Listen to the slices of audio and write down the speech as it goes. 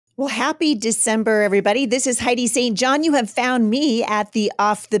Well, happy December, everybody. This is Heidi St. John. You have found me at the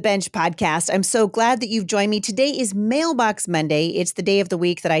Off the Bench podcast. I'm so glad that you've joined me. Today is Mailbox Monday. It's the day of the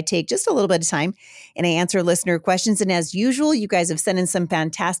week that I take just a little bit of time and I answer listener questions. And as usual, you guys have sent in some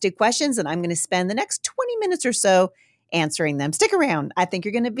fantastic questions, and I'm going to spend the next 20 minutes or so answering them. Stick around. I think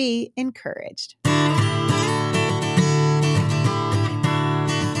you're going to be encouraged.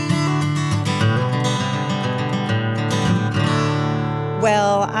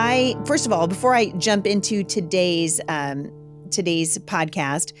 Well, first of all, before I jump into today's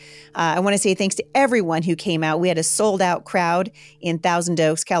podcast, I want to say thanks to everyone who came out. We had a sold out crowd in Thousand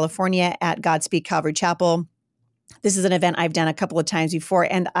Oaks, California at Godspeed Calvary Chapel. This is an event I've done a couple of times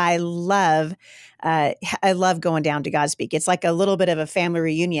before, and I love going down to Godspeak. It's like a little bit of a family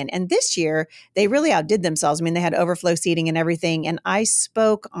reunion. And this year, they really outdid themselves. I mean, they had overflow seating and everything. And I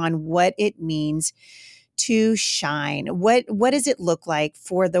spoke on what it means to shine. What does it look like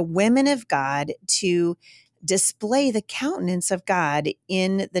for the women of God to display the countenance of God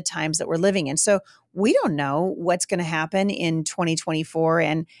in the times that we're living in? So we don't know what's going to happen in 2024.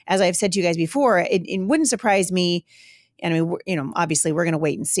 And as I've said to you guys before, it wouldn't surprise me. And I mean, obviously we're going to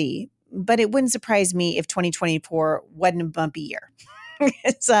wait and see, but it wouldn't surprise me if 2024 wasn't a bumpy year.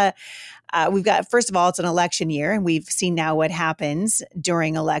 We've got, first of all, it's an election year, and we've seen now what happens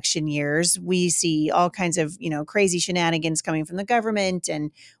during election years. We see all kinds of, crazy shenanigans coming from the government,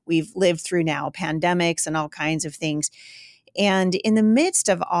 and we've lived through now pandemics and all kinds of things. And in the midst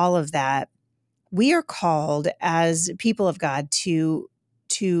of all of that, we are called as people of God to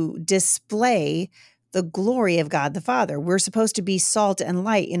display the glory of God the Father. We're supposed to be salt and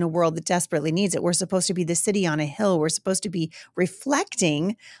light in a world that desperately needs it. We're supposed to be the city on a hill. We're supposed to be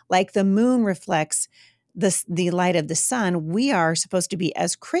reflecting like the moon reflects the light of the sun. We are supposed to be,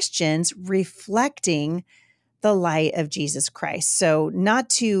 as Christians, reflecting the light of Jesus Christ. So not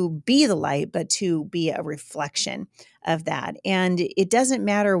to be the light, but to be a reflection of that. And it doesn't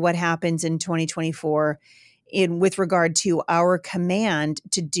matter what happens in 2024 with regard to our command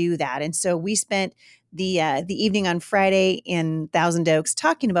to do that. And so we spent the evening on Friday in Thousand Oaks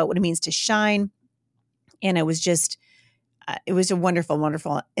talking about what it means to shine. And it was just, it was a wonderful,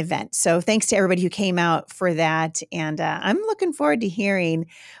 wonderful event. So thanks to everybody who came out for that. And I'm looking forward to hearing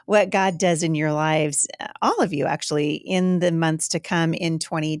what God does in your lives, all of you actually, in the months to come in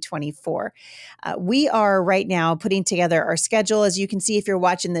 2024. We are right now putting together our schedule. As you can see, if you're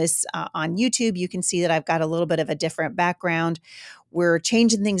watching this on YouTube, you can see that I've got a little bit of a different background. We're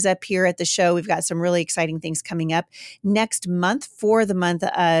changing things up here at the show. We've got some really exciting things coming up. Next month, for the month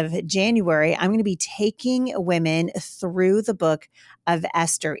of January, I'm going to be taking women through the book of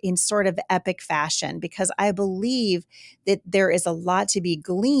Esther in sort of epic fashion, because I believe that there is a lot to be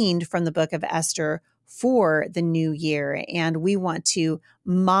gleaned from the book of Esther for the new year. And we want to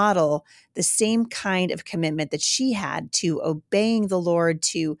model the same kind of commitment that she had to obeying the Lord,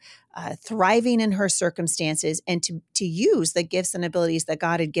 to thriving in her circumstances, and to use the gifts and abilities that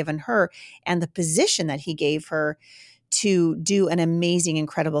God had given her and the position that he gave her to do an amazing,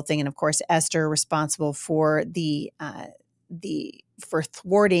 incredible thing. And of course, Esther responsible for for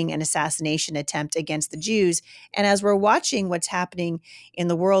thwarting an assassination attempt against the Jews. And as we're watching what's happening in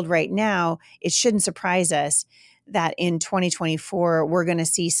the world right now, it shouldn't surprise us that in 2024, we're going to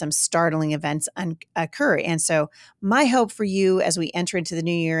see some startling events occur. And so my hope for you as we enter into the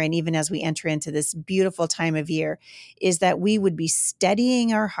new year, and even as we enter into this beautiful time of year, is that we would be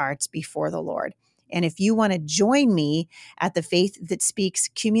steadying our hearts before the Lord. And if you want to join me at the Faith That Speaks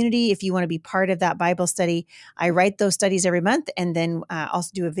community, if you want to be part of that Bible study, I write those studies every month, and then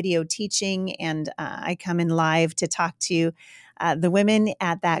also do a video teaching, and I come in live to talk to the women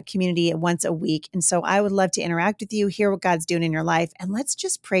at that community once a week. And so I would love to interact with you, hear what God's doing in your life, and let's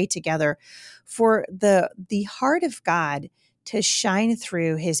just pray together for the heart of God to shine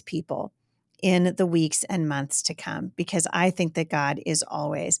through his people in the weeks and months to come, because I think that God is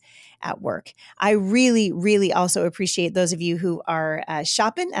always at work. I really, really also appreciate those of you who are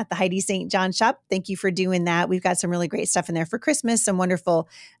shopping at the Heidi St. John shop. Thank you for doing that. We've got some really great stuff in there for Christmas, some wonderful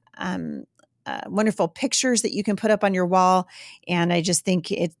pictures that you can put up on your wall. And I just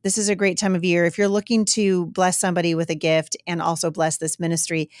think this is a great time of year. If you're looking to bless somebody with a gift and also bless this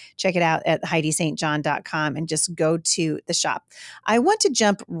ministry, check it out at HeidiSt.John.com and just go to the shop. I want to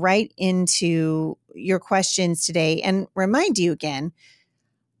jump right into your questions today and remind you again,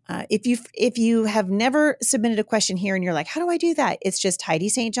 if you have never submitted a question here and you're like, how do I do that? It's just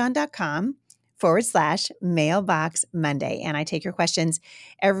HeidiSt.John.com Mailbox Monday. And I take your questions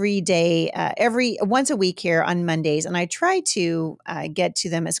every day, every once a week here on Mondays. And I try to get to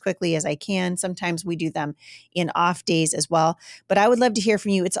them as quickly as I can. Sometimes we do them in off days as well. But I would love to hear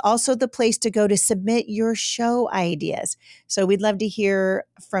from you. It's also the place to go to submit your show ideas. So we'd love to hear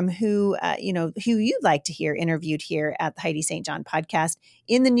from who you'd like to hear interviewed here at the Heidi St. John podcast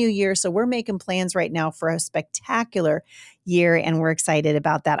in the new year. So we're making plans right now for a spectacular year, and we're excited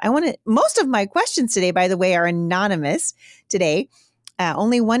about that. Most of my questions today, by the way, are anonymous today.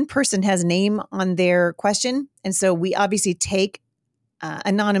 Only one person has a name on their question. And so we obviously take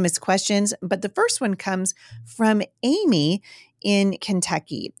anonymous questions. But the first one comes from Amy in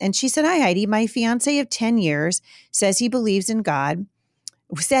Kentucky. And she said, "Hi, Heidi. My fiance of 10 years said he believes in God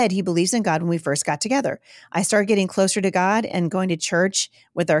when we first got together. I started getting closer to God and going to church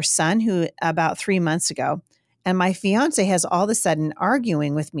with our son about 3 months ago. And my fiance has all of a sudden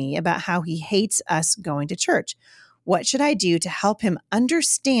arguing with me about how he hates us going to church. What should I do to help him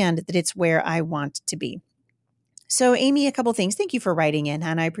understand that it's where I want to be?" So, Amy, a couple things. Thank you for writing in,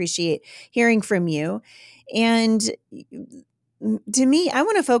 and I appreciate hearing from you. And to me, I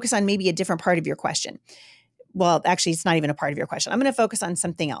want to focus on maybe a different part of your question. Well, actually, it's not even a part of your question. I'm going to focus on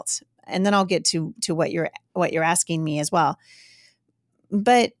something else, and then I'll get to what you're asking me as well.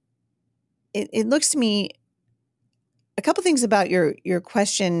 But it looks to me, a couple things about your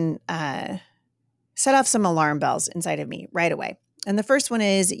question set off some alarm bells inside of me right away. And the first one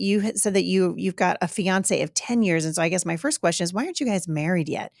is, you had said that you've got a fiance of 10 years. And so I guess my first question is, why aren't you guys married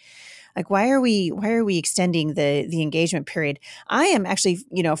yet? Like, why are we extending the engagement period? I am actually,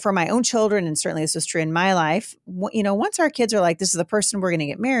 for my own children, and certainly this was true in my life, once our kids are like, this is the person we're going to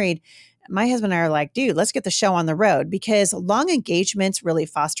get married, my husband and I are like, dude, let's get the show on the road, because long engagements really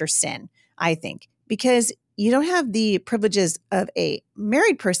foster sin, I think, because you don't have the privileges of a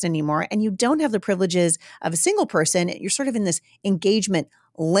married person anymore, and you don't have the privileges of a single person. You're sort of in this engagement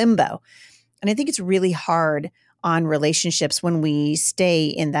limbo. And I think it's really hard on relationships when we stay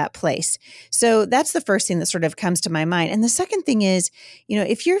in that place. So that's the first thing that sort of comes to my mind. And the second thing is,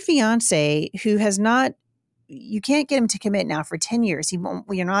 if your fiance who has not, you can't get him to commit now for 10 years,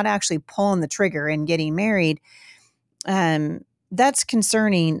 you're not actually pulling the trigger and getting married, that's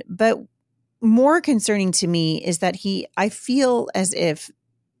concerning. But more concerning to me is that I feel as if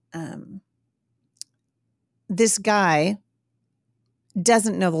this guy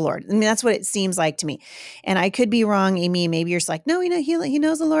doesn't know the Lord. I mean, that's what it seems like to me. And I could be wrong, Amy. Maybe you're just like, no, he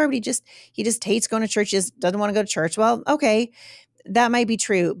knows the Lord, but he just hates going to church, just doesn't want to go to church. Well, okay, that might be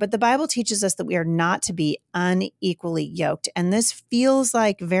true. But the Bible teaches us that we are not to be unequally yoked. And this feels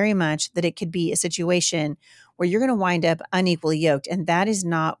like very much that it could be a situation where you're going to wind up unequally yoked. And that is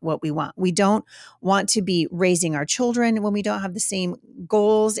not what we want. We don't want to be raising our children when we don't have the same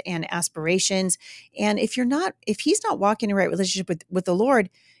goals and aspirations. And if he's not walking in a right relationship with the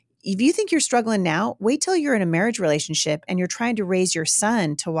Lord, if you think you're struggling now, wait till you're in a marriage relationship and you're trying to raise your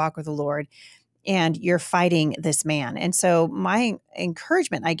son to walk with the Lord, and you're fighting this man. And so my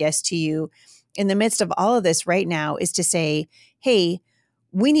encouragement, I guess, to you in the midst of all of this right now is to say, hey,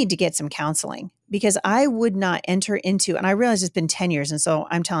 we need to get some counseling, because I would not enter into, and I realize it's been 10 years. And so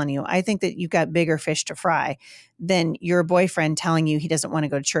I'm telling you, I think that you've got bigger fish to fry than your boyfriend telling you he doesn't want to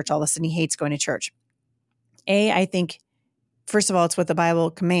go to church. All of a sudden he hates going to church. I think, first of all, it's what the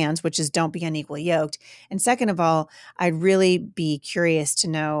Bible commands, which is don't be unequally yoked. And second of all, I'd really be curious to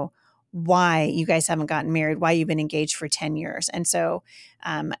know why you guys haven't gotten married, why you've been engaged for 10 years. And so,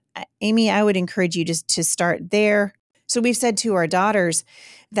 Amy, I would encourage you to start there. So we've said to our daughters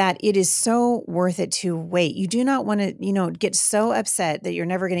that it is so worth it to wait. You do not want to, get so upset that you're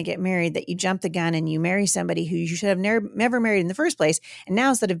never going to get married that you jump the gun and you marry somebody who you should have never married in the first place. And now,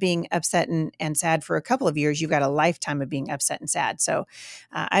 instead of being upset and sad for a couple of years, you've got a lifetime of being upset and sad. So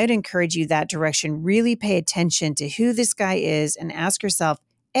I would encourage you that direction. Really pay attention to who this guy is and ask yourself,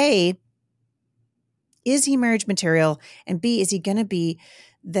 A, is he marriage material? And B, is he going to be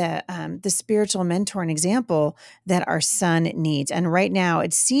the spiritual mentor and example that our son needs? And right now,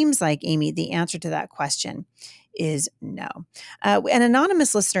 it seems like, Amy, the answer to that question is no. An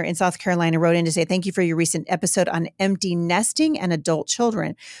anonymous listener in South Carolina wrote in to say, thank you for your recent episode on empty nesting and adult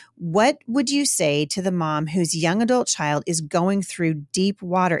children. What would you say to the mom whose young adult child is going through deep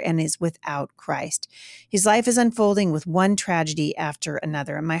water and is without Christ? His life is unfolding with one tragedy after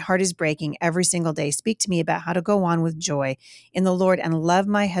another, and my heart is breaking every single day. Speak to me about how to go on with joy in the Lord and love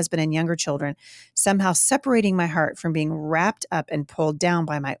my husband and younger children, somehow separating my heart from being wrapped up and pulled down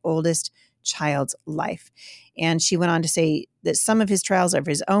by my oldest child's life. And she went on to say that some of his trials are of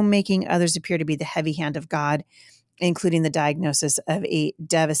his own making. Others appear to be the heavy hand of God. including the diagnosis of a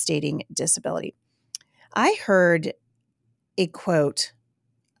devastating disability. I heard a quote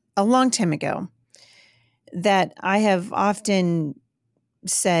a long time ago that I have often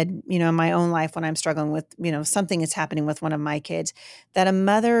said, in my own life when I'm struggling with, something is happening with one of my kids, that a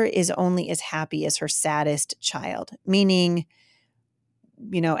mother is only as happy as her saddest child. Meaning,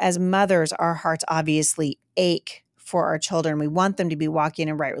 as mothers, our hearts obviously ache for our children. We want them to be walking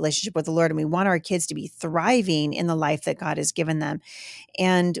in a right relationship with the Lord, and we want our kids to be thriving in the life that God has given them.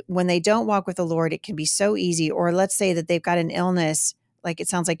 And when they don't walk with the Lord, it can be so easy. Or let's say that they've got an illness, like it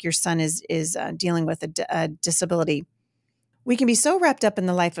sounds like your son is dealing with a disability. We can be so wrapped up in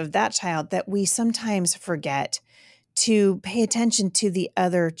the life of that child that we sometimes forget to pay attention to the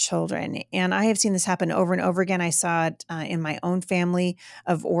other children. And I have seen this happen over and over again. I saw it in my own family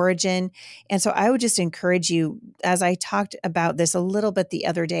of origin. And so I would just encourage you, as I talked about this a little bit the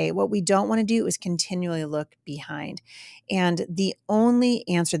other day, what we don't want to do is continually look behind. And the only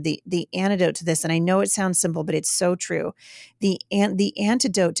answer, the antidote to this, and I know it sounds simple, but it's so true. The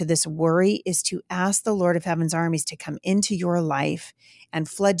antidote to this worry is to ask the Lord of Heaven's armies to come into your life and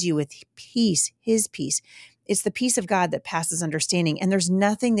flood you with peace, his peace. It's the peace of God that passes understanding. And there's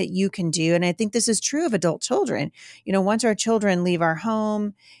nothing that you can do. And I think this is true of adult children. Once our children leave our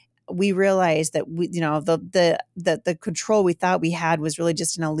home, we realize that the control we thought we had was really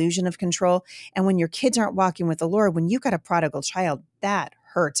just an illusion of control. And when your kids aren't walking with the Lord, when you've got a prodigal child, that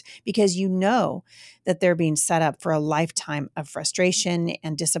hurts because you know that they're being set up for a lifetime of frustration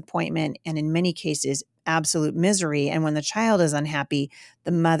and disappointment, and in many cases, absolute misery. And when the child is unhappy,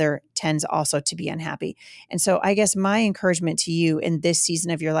 the mother tends also to be unhappy. And so I guess my encouragement to you in this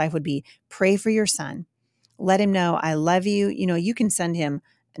season of your life would be pray for your son. Let him know, I love you. You can send him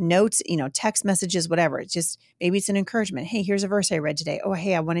notes, text messages, whatever. It's just, maybe it's an encouragement. Hey, here's a verse I read today. Oh,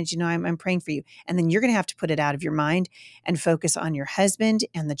 hey, I wanted you to know I'm praying for you. And then you're going to have to put it out of your mind and focus on your husband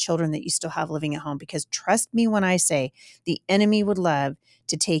and the children that you still have living at home. Because trust me when I say the enemy would love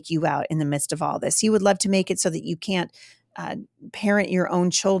to take you out in the midst of all this. He would love to make it so that you can't parent your own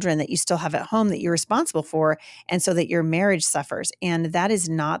children that you still have at home that you're responsible for, and so that your marriage suffers. And that is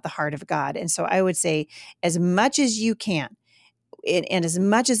not the heart of God. And so I would say, as much as you can, and as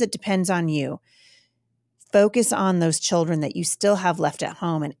much as it depends on you, focus on those children that you still have left at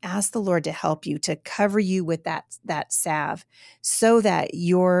home and ask the Lord to help you, to cover you with that salve, so that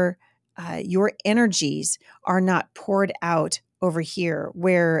your energies are not poured out over here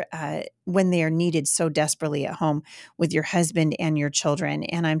where when they are needed so desperately at home with your husband and your children.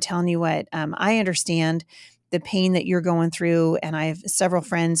 And I'm telling you what, I understand the pain that you're going through. And I have several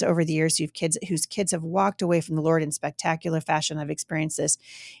friends over the years whose kids have walked away from the Lord in spectacular fashion. I've experienced this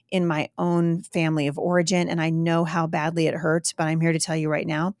in my own family of origin, and I know how badly it hurts, but I'm here to tell you right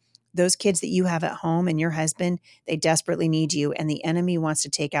now, those kids that you have at home and your husband, they desperately need you. And the enemy wants to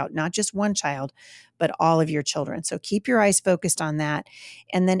take out not just one child, but all of your children. So keep your eyes focused on that.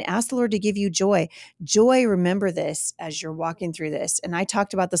 And then ask the Lord to give you joy. Joy, remember this as you're walking through this. And I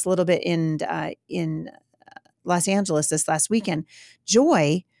talked about this a little bit in Los Angeles this last weekend.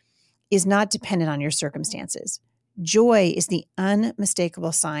 Joy is not dependent on your circumstances. Joy is the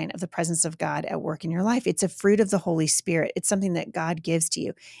unmistakable sign of the presence of God at work in your life. It's a fruit of the Holy Spirit. It's something that God gives to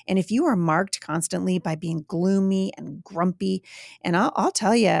you. And if you are marked constantly by being gloomy and grumpy, and I'll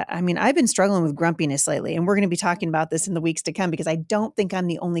tell you, I've been struggling with grumpiness lately, and we're going to be talking about this in the weeks to come, because I don't think I'm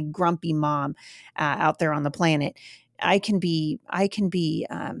the only grumpy mom out there on the planet. I can be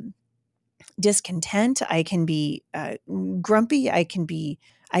discontent. I can be grumpy. I can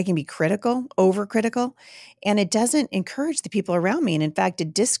be critical, overcritical, and it doesn't encourage the people around me. And in fact,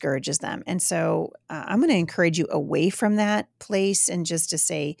 it discourages them. And so I'm going to encourage you away from that place and just to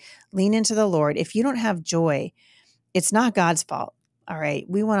say, lean into the Lord. If you don't have joy, it's not God's fault. All right.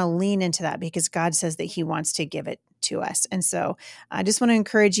 We want to lean into that because God says that he wants to give it to us. And so I just want to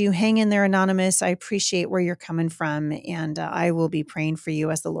encourage you, hang in there, Anonymous. I appreciate where you're coming from. And I will be praying for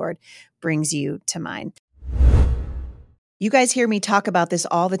you as the Lord brings you to mind. You guys hear me talk about this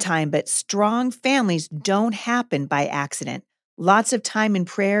all the time, but strong families don't happen by accident. Lots of time in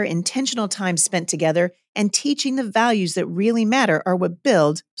prayer, intentional time spent together, and teaching the values that really matter are what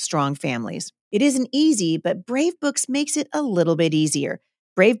build strong families. It isn't easy, but Brave Books makes it a little bit easier.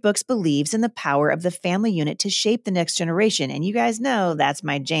 Brave Books believes in the power of the family unit to shape the next generation, and you guys know that's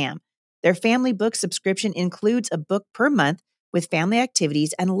my jam. Their family book subscription includes a book per month with family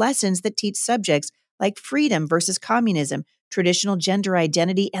activities and lessons that teach subjects like freedom versus communism, traditional gender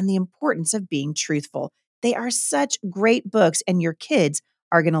identity, and the importance of being truthful. They are such great books, and your kids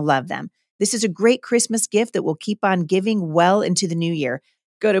are going to love them. This is a great Christmas gift that will keep on giving well into the new year.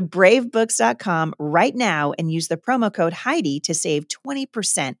 Go to bravebooks.com right now and use the promo code Heidi to save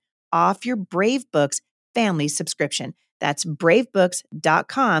 20% off your Brave Books family subscription. That's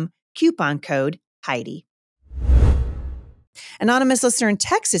bravebooks.com, coupon code Heidi. Anonymous listener in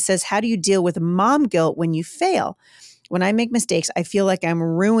Texas says, how do you deal with mom guilt when you fail? When I make mistakes, I feel like I'm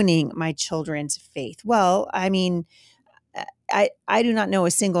ruining my children's faith. Well, I mean, I do not know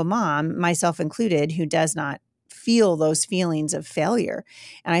a single mom, myself included, who does not feel those feelings of failure.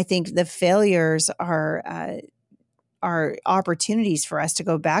 And I think the failures are opportunities for us to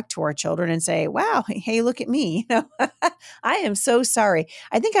go back to our children and say, wow, hey, look at me. I am so sorry.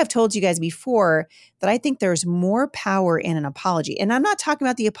 I think I've told you guys before that I think there's more power in an apology. And I'm not talking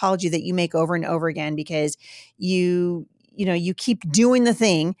about the apology that you make over and over again because you keep doing the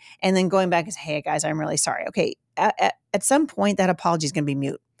thing and then going back and say, hey guys, I'm really sorry. Okay. At some point that apology is going to be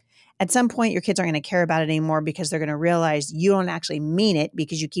mute. At some point, your kids aren't going to care about it anymore because they're going to realize you don't actually mean it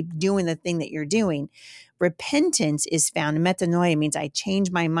because you keep doing the thing that you're doing. Repentance is found. Metanoia means I change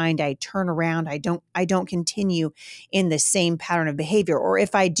my mind. I turn around. I don't continue in the same pattern of behavior. Or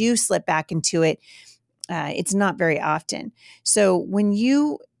if I do slip back into it, it's not very often. So when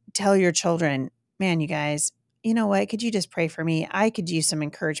you tell your children, man, you guys, you know what? Could you just pray for me? I could use some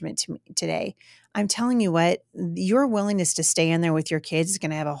encouragement today. I'm telling you what, your willingness to stay in there with your kids is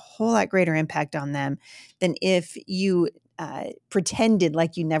going to have a whole lot greater impact on them than if you pretended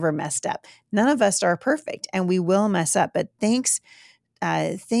like you never messed up. None of us are perfect and we will mess up, but thanks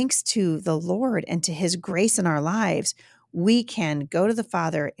to the Lord and to his grace in our lives, we can go to the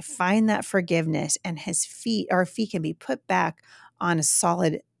Father, find that forgiveness, and our feet can be put back on a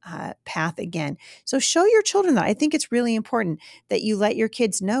solid path again. So show your children that. I think it's really important that you let your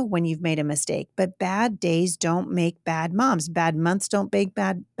kids know when you've made a mistake. But bad days don't make bad moms. Bad months don't make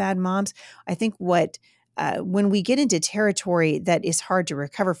bad moms. I think when we get into territory that is hard to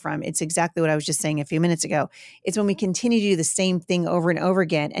recover from, it's exactly what I was just saying a few minutes ago. It's when we continue to do the same thing over and over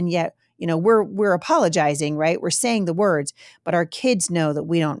again, and yet we're apologizing, right? We're saying the words, but our kids know that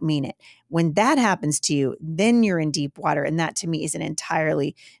we don't mean it. When that happens to you, then you're in deep water. And that to me is an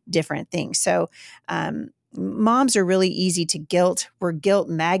entirely different thing. So, moms are really easy to guilt. We're guilt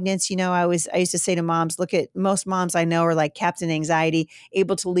magnets. I used to say to moms, look at most moms I know are like Captain Anxiety,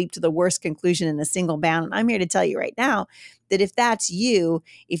 able to leap to the worst conclusion in a single bound. And I'm here to tell you right now that if that's you,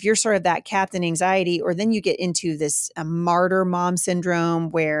 if you're sort of that Captain Anxiety, or then you get into this martyr mom syndrome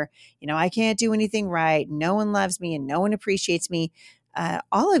where, I can't do anything right. No one loves me and no one appreciates me.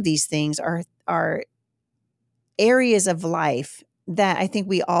 All of these things are areas of life that I think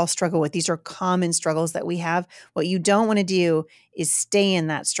we all struggle with. These are common struggles that we have. What you don't want to do is stay in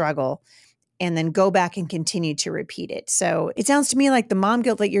that struggle and then go back and continue to repeat it. So it sounds to me like the mom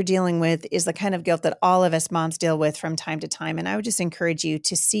guilt that you're dealing with is the kind of guilt that all of us moms deal with from time to time. And I would just encourage you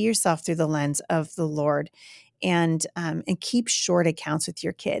to see yourself through the lens of the Lord and keep short accounts with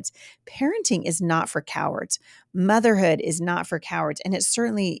your kids. Parenting is not for cowards. Motherhood is not for cowards. And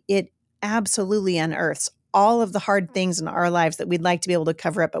it absolutely unearths all of the hard things in our lives that we'd like to be able to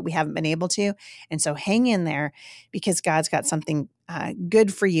cover up, but we haven't been able to. And so hang in there because God's got something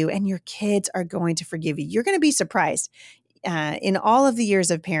good for you and your kids are going to forgive you. You're going to be surprised in all of the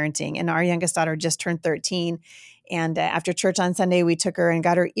years of parenting. And our youngest daughter just turned 13. And after church on Sunday, we took her and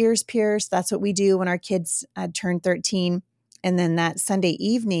got her ears pierced. That's what we do when our kids turn 13. And then that Sunday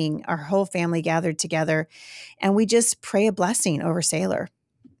evening, our whole family gathered together and we just pray a blessing over Sailor.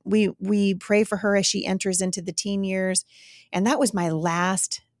 We pray for her as she enters into the teen years. And that was my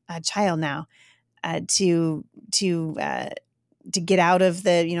last child now to get out of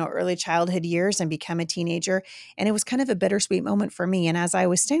the, early childhood years and become a teenager. And it was kind of a bittersweet moment for me. And as I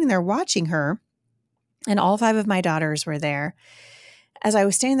was standing there watching her, and all 5 of my daughters were there, as I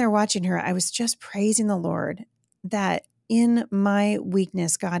was standing there watching her, I was just praising the Lord that in my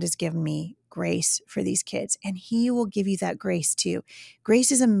weakness, God has given me grace for these kids, and he will give you that grace too.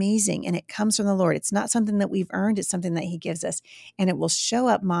 Grace is amazing, and it comes from the Lord. It's not something that we've earned. It's something that he gives us, and it will show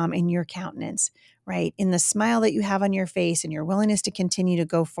up, Mom, in your countenance, right? In the smile that you have on your face and your willingness to continue to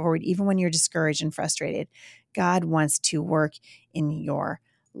go forward, even when you're discouraged and frustrated. God wants to work in your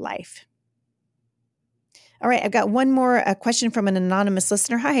life. All right, I've got one more question from an anonymous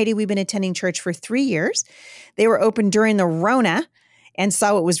listener. Hi, Heidi. We've been attending church for 3 years. They were open during the Rona and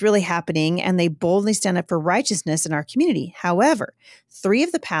saw what was really happening, and they boldly stand up for righteousness in our community. However, 3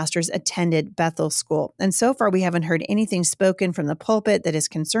 of the pastors attended Bethel School, and so far we haven't heard anything spoken from the pulpit that is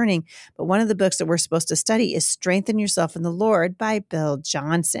concerning, but one of the books that we're supposed to study is Strengthen Yourself in the Lord by Bill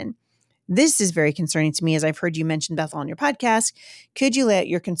Johnson. This is very concerning to me, as I've heard you mention Bethel on your podcast. Could you lay out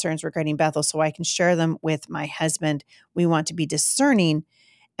your concerns regarding Bethel so I can share them with my husband? We want to be discerning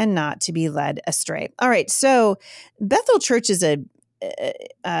and not to be led astray. All right. So Bethel Church is a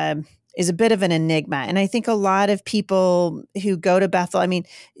bit of an enigma. And I think a lot of people who go to Bethel, I mean,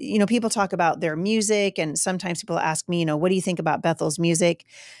 people talk about their music, and sometimes people ask me, what do you think about Bethel's music?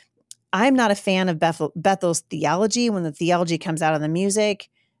 I'm not a fan of Bethel's theology. When the theology comes out of the music,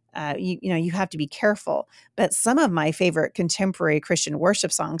 you have to be careful. But some of my favorite contemporary Christian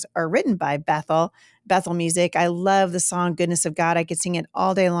worship songs are written by Bethel music. I love the song "Goodness of God." I could sing it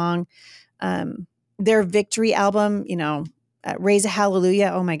all day long. Their Victory album, Raise a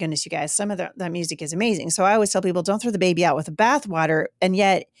Hallelujah. Oh my goodness, you guys, some of that music is amazing. So I always tell people, don't throw the baby out with the bathwater. And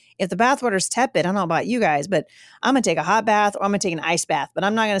yet, if the bathwater is tepid, I don't know about you guys, but I'm going to take a hot bath or I'm going to take an ice bath, but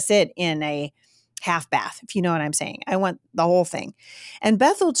I'm not going to sit in a half bath, if you know what I'm saying. I want the whole thing. And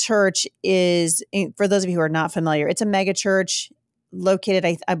Bethel Church is, for those of you who are not familiar, it's a mega church located,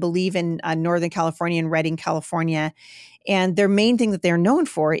 I believe, in Northern California, in Redding, California. And their main thing that they're known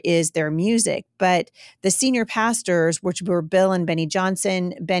for is their music. But the senior pastors, which were Bill and Benny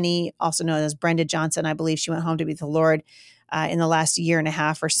Johnson, Benny, also known as Brenda Johnson, I believe she went home to be with the Lord in the last year and a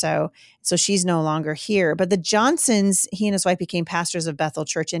half or so. So she's no longer here. But the Johnsons, he and his wife became pastors of Bethel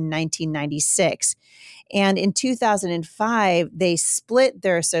Church in 1996. And in 2005, they split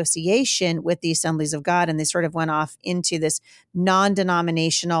their association with the Assemblies of God, and they sort of went off into this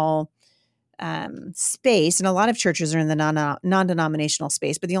non-denominational space. And a lot of churches are in the non-denominational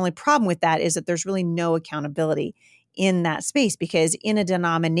space. But the only problem with that is that there's really no accountability in that space, because in a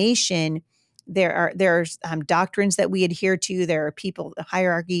denomination, there are doctrines that we adhere to. There are people, the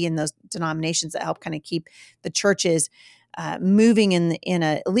hierarchy in those denominations that help kind of keep the churches moving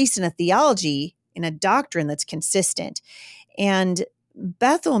at least in a theology, in a doctrine that's consistent. And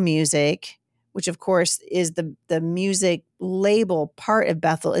Bethel music, which of course is the music label part of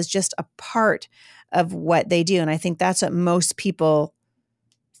Bethel, is just a part of what they do. And I think that's what most people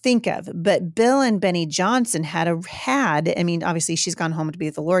think of. But Bill and Benny Johnson had, I mean, obviously she's gone home to be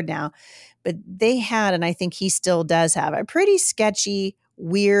with the Lord now, but they had, and I think he still does have, some pretty sketchy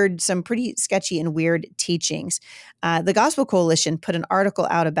and weird teachings. The Gospel Coalition put an article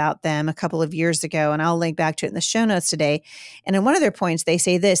out about them a couple of years ago, and I'll link back to it in the show notes today. And in one of their points, they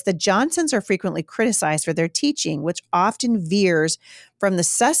say this: the Johnsons are frequently criticized for their teaching, which often veers from the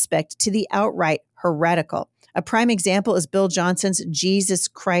suspect to the outright heretical. A prime example is Bill Johnson's Jesus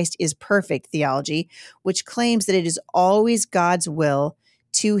Christ is perfect theology, which claims that it is always God's will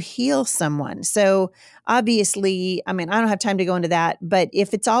to heal someone. So obviously, I mean, I don't have time to go into that, but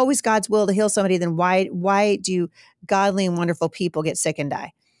if it's always God's will to heal somebody, then why do godly and wonderful people get sick and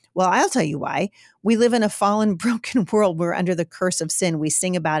die? Well, I'll tell you why. We live in a fallen, broken world. We're under the curse of sin. We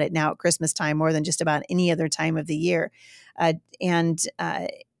sing about it now at Christmas time more than just about any other time of the year. And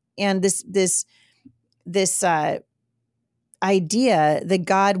this idea that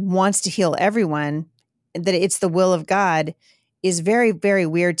God wants to heal everyone, that it's the will of God, is very, very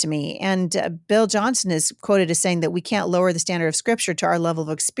weird to me. And Bill Johnson is quoted as saying that we can't lower the standard of Scripture to our level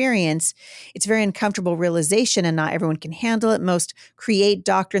of experience. It's a very uncomfortable realization, and not everyone can handle it. Most create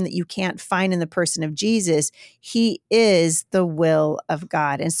doctrine that you can't find in the person of Jesus. He is the will of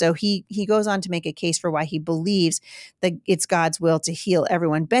God. And so he goes on to make a case for why he believes that it's God's will to heal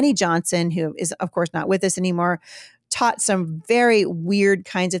everyone. Benny Johnson, who is, of course, not with us anymore, taught some very weird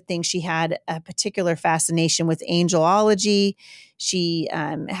kinds of things. She had a particular fascination with angelology. She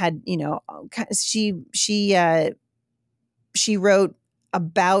had, she wrote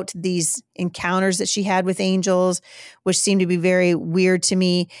about these encounters that she had with angels, which seemed to be very weird to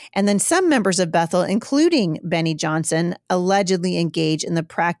me. And then some members of Bethel, including Benny Johnson, allegedly engage in the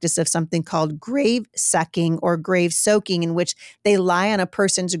practice of something called grave sucking or grave soaking, in which they lie on a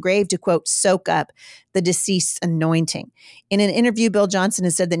person's grave to, quote, soak up the deceased's anointing. In an interview, Bill Johnson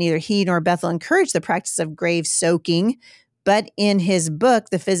has said that neither he nor Bethel encouraged the practice of grave soaking. But in his book,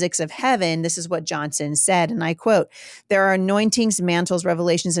 The Physics of Heaven, this is what Johnson said, and I quote, "There are anointings, mantles,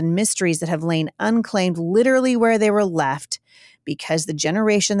 revelations, and mysteries that have lain unclaimed literally where they were left, because the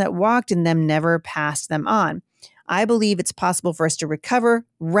generation that walked in them never passed them on. I believe it's possible for us to recover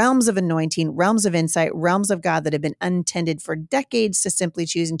realms of anointing, realms of insight, realms of God that have been untended for decades, to simply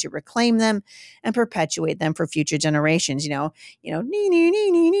choosing to reclaim them and perpetuate them for future generations." Nee, nee, nee,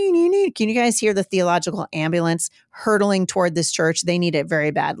 nee, nee, nee, nee. Can you guys hear the theological ambulance hurtling toward this church? They need it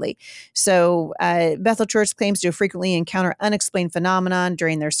very badly. So Bethel Church claims to frequently encounter unexplained phenomenon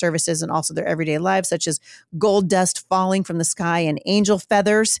during their services and also their everyday lives, such as gold dust falling from the sky and angel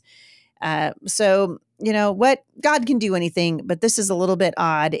feathers. So what, God can do anything, but this is a little bit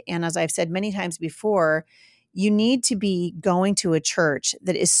odd. And as I've said many times before, you need to be going to a church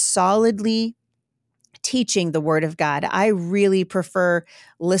that is solidly teaching the Word of God. I really prefer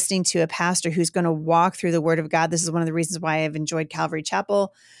listening to a pastor who's going to walk through the Word of God. This is one of the reasons why I've enjoyed Calvary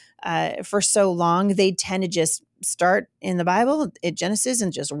Chapel for so long. They tend to just start in the Bible at Genesis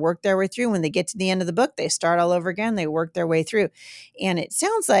and just work their way through. When they get to the end of the book, they start all over again. They work their way through. And it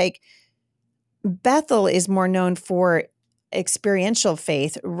sounds like Bethel is more known for experiential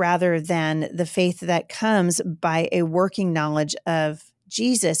faith rather than the faith that comes by a working knowledge of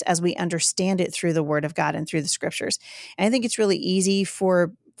Jesus as we understand it through the Word of God and through the Scriptures. And I think it's really easy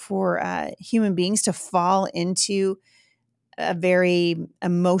for human beings to fall into a very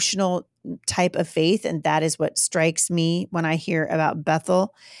emotional type of faith, and that is what strikes me when I hear about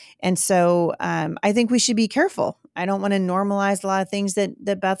Bethel. And so I think we should be careful. I don't want to normalize a lot of things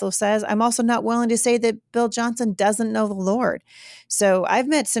that Bethel says. I'm also not willing to say that Bill Johnson doesn't know the Lord. So I've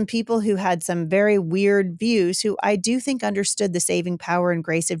met some people who had some very weird views who I do think understood the saving power and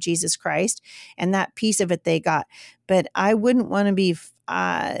grace of Jesus Christ, and that piece of it they got. But I wouldn't want to be,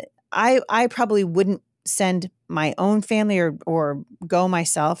 I probably wouldn't send my own family or go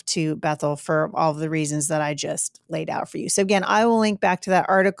myself to Bethel for all of the reasons that I just laid out for you. So again, I will link back to that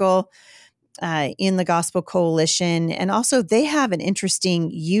article in the Gospel Coalition. And also they have an interesting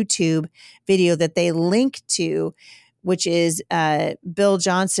YouTube video that they link to, which is Bill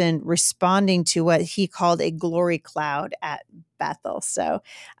Johnson responding to what he called a glory cloud at Bethel. So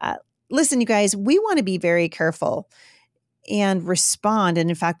listen, you guys, we want to be very careful and respond. And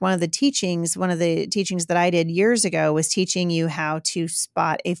in fact, one of the teachings that I did years ago was teaching you how to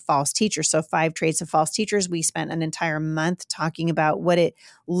spot a false teacher. So 5 traits of false teachers. We spent an entire month talking about what it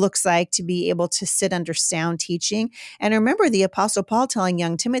looks like to be able to sit under sound teaching. And remember the Apostle Paul telling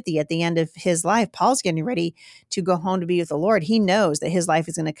young Timothy at the end of his life, Paul's getting ready to go home to be with the Lord. He knows that his life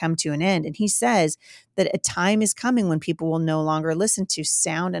is going to come to an end. And he says that a time is coming when people will no longer listen to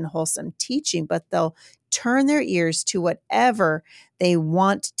sound and wholesome teaching, but they'll turn their ears to whatever they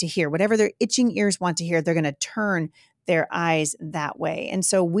want to hear, whatever their itching ears want to hear. They're going to turn their eyes that way. And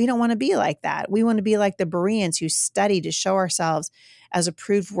so we don't want to be like that. We want to be like the Bereans who study to show ourselves as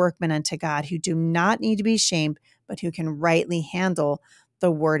approved workmen unto God, who do not need to be ashamed, but who can rightly handle the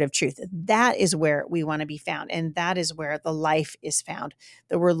word of truth. That is where we want to be found. And that is where the life is found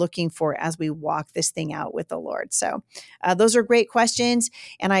that we're looking for as we walk this thing out with the Lord. So those are great questions.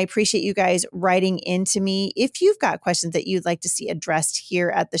 And I appreciate you guys writing into me. If you've got questions that you'd like to see addressed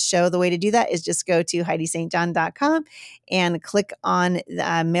here at the show, the way to do that is just go to HeidiSt.John.com and click on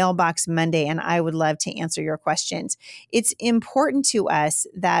Mailbox Monday. And I would love to answer your questions. It's important to us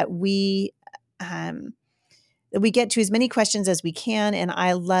that we get to as many questions as we can. And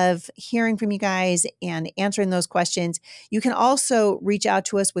I love hearing from you guys and answering those questions. You can also reach out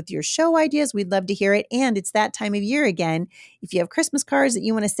to us with your show ideas. We'd love to hear it. And it's that time of year again. If you have Christmas cards that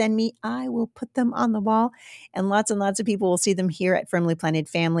you want to send me, I will put them on the wall. And lots of people will see them here at Firmly Planted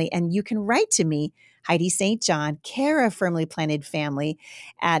Family. And you can write to me, Heidi St. John, care of Firmly Planted Family,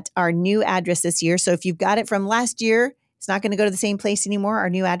 at our new address this year. So if you've got it from last year, it's not going to go to the same place anymore. Our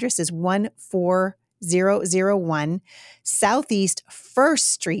new address is 14001 Southeast 1st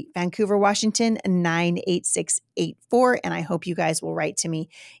Street, Vancouver, Washington, 98684. And I hope you guys will write to me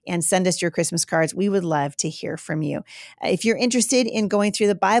and send us your Christmas cards. We would love to hear from you. If you're interested in going through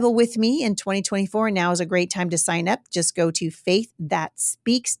the Bible with me in 2024, now is a great time to sign up. Just go to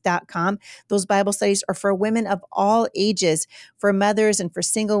faiththatspeaks.com. Those Bible studies are for women of all ages, for mothers and for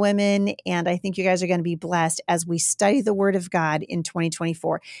single women. And I think you guys are going to be blessed as we study the Word of God in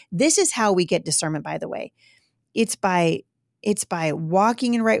 2024. This is how we get discernment, by the way. It's by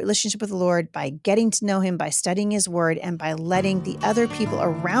walking in right relationship with the Lord, by getting to know Him, by studying His Word, and by letting the other people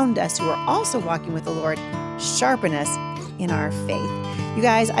around us who are also walking with the Lord sharpen us in our faith. You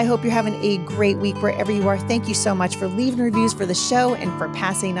guys, I hope you're having a great week wherever you are. Thank you so much for leaving reviews for the show and for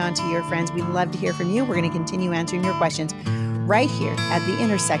passing on to your friends. We'd love to hear from you. We're going to continue answering your questions right here at the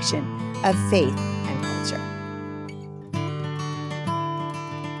intersection of faith and culture.